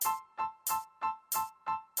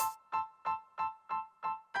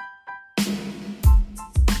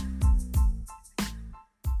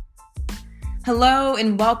Hello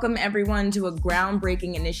and welcome everyone to a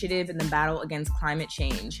groundbreaking initiative in the battle against climate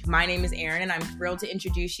change. My name is Erin and I'm thrilled to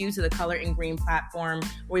introduce you to the Color in Green platform,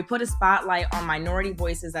 where we put a spotlight on minority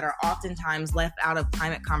voices that are oftentimes left out of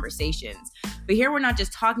climate conversations. But here we're not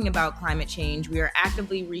just talking about climate change, we are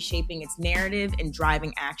actively reshaping its narrative and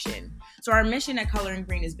driving action. So our mission at Color in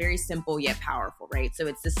Green is very simple yet powerful, right? So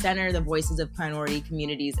it's to center the voices of minority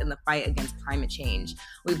communities in the fight against climate change.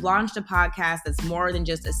 We've launched a podcast that's more than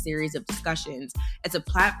just a series of discussions. It's a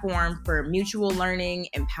platform for mutual learning,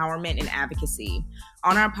 empowerment, and advocacy.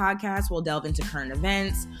 On our podcast, we'll delve into current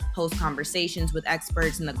events, host conversations with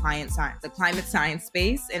experts in the climate science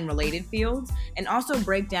space and related fields, and also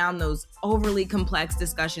break down those overly complex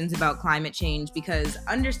discussions about climate change, because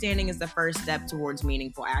understanding is the first step towards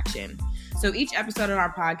meaningful action. So each episode of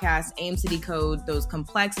our podcast aims to decode those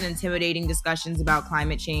complex and intimidating discussions about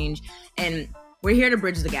climate change, and we're here to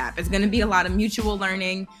bridge the gap. It's going to be a lot of mutual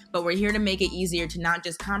learning, but we're here to make it easier to not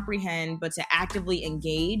just comprehend, but to actively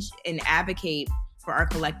engage and advocate for our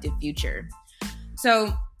collective future.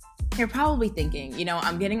 So you're probably thinking,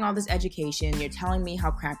 I'm getting all this education. You're telling me how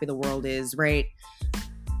crappy the world is, right?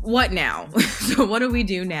 What now? So what do we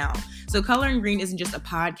do now? So Color in Green isn't just a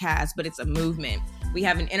podcast, but it's a movement. We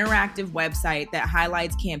have an interactive website that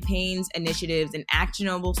highlights campaigns, initiatives, and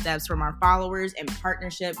actionable steps from our followers in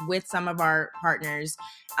partnership with some of our partners.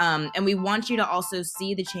 And we want you to also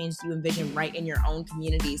see the change you envision right in your own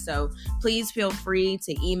community. So please feel free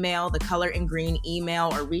to email the Color in Green email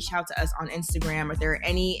or reach out to us on Instagram if there are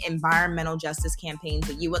any environmental justice campaigns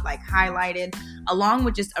that you would like highlighted, along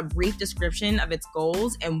with just a brief description of its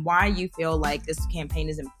goals and why you feel like this campaign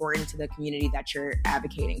is important to the community that you're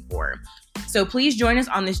advocating for. So please join us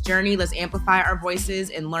on this journey. Let's amplify our voices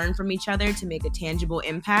and learn from each other to make a tangible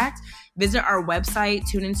impact. Visit our website,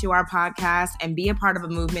 tune into our podcast, and be a part of a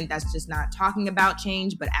movement that's just not talking about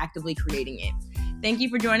change, but actively creating it. Thank you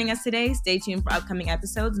for joining us today. Stay tuned for upcoming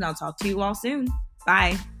episodes, and I'll talk to you all soon.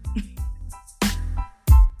 Bye.